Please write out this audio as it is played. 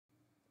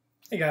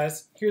Hey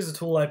guys, here's a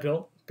tool I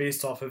built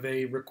based off of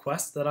a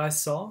request that I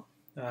saw.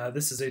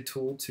 This is a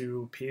tool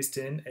to paste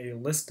in a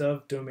list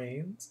of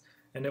domains,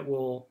 and it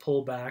will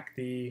pull back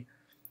the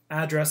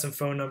address and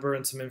phone number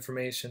and some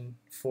information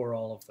for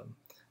all of them.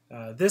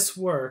 This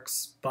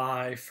works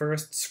by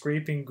first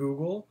scraping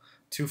Google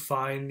to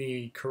find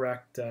the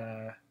correct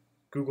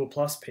Google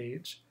Plus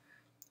page,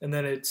 and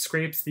then it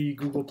scrapes the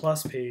Google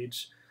Plus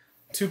page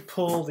to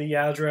pull the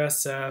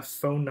address,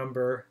 phone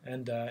number,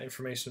 and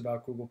information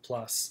about Google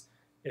Plus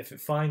if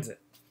it finds it.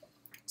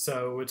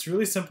 So it's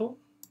really simple.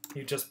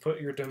 You just put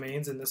your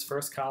domains in this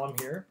first column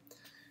here,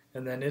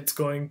 and then it's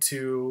going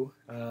to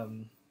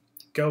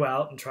go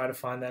out and try to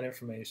find that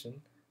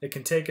information. It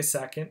can take a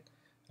second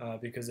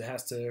because it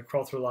has to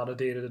crawl through a lot of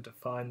data to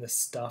find this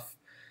stuff,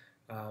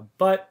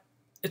 but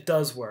it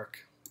does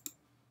work.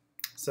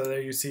 So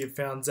there you see it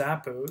found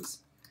Zappos.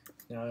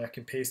 Now I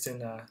can paste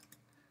in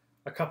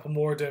a couple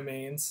more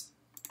domains,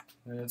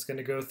 and it's going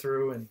to go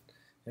through and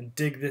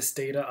dig this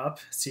data up,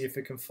 see if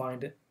it can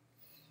find it.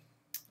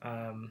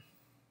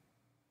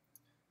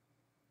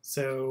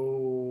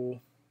 So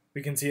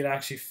we can see it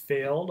actually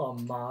failed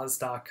on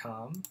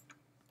Moz.com.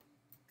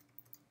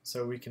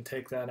 So we can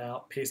take that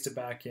out, paste it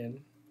back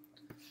in,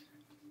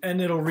 and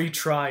it'll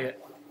retry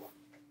it.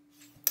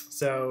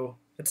 So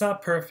it's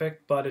not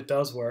perfect, but it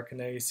does work,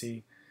 and there you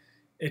see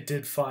it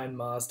did find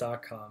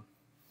Moz.com.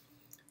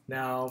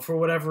 Now, for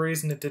whatever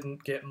reason, it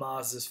didn't get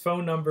Moz's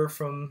phone number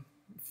from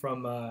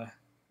the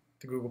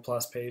Google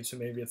Plus page, so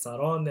maybe it's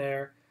not on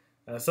there.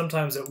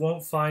 Sometimes it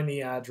won't find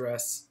the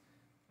address,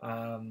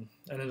 and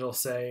it'll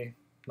say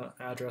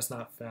address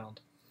not found.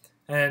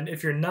 And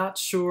if you're not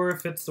sure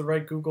if it's the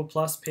right Google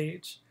Plus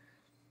page,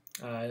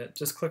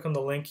 just click on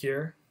the link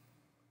here,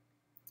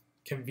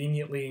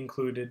 conveniently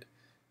included,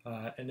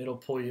 and it'll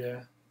pull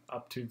you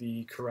up to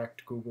the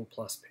correct Google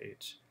Plus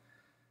page.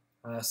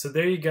 So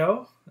there you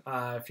go.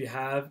 If you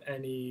have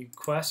any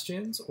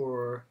questions,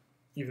 or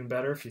even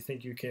better, if you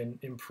think you can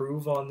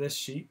improve on this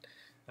sheet,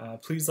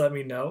 please let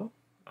me know.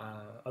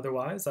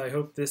 Otherwise, I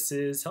hope this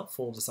is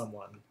helpful to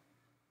someone.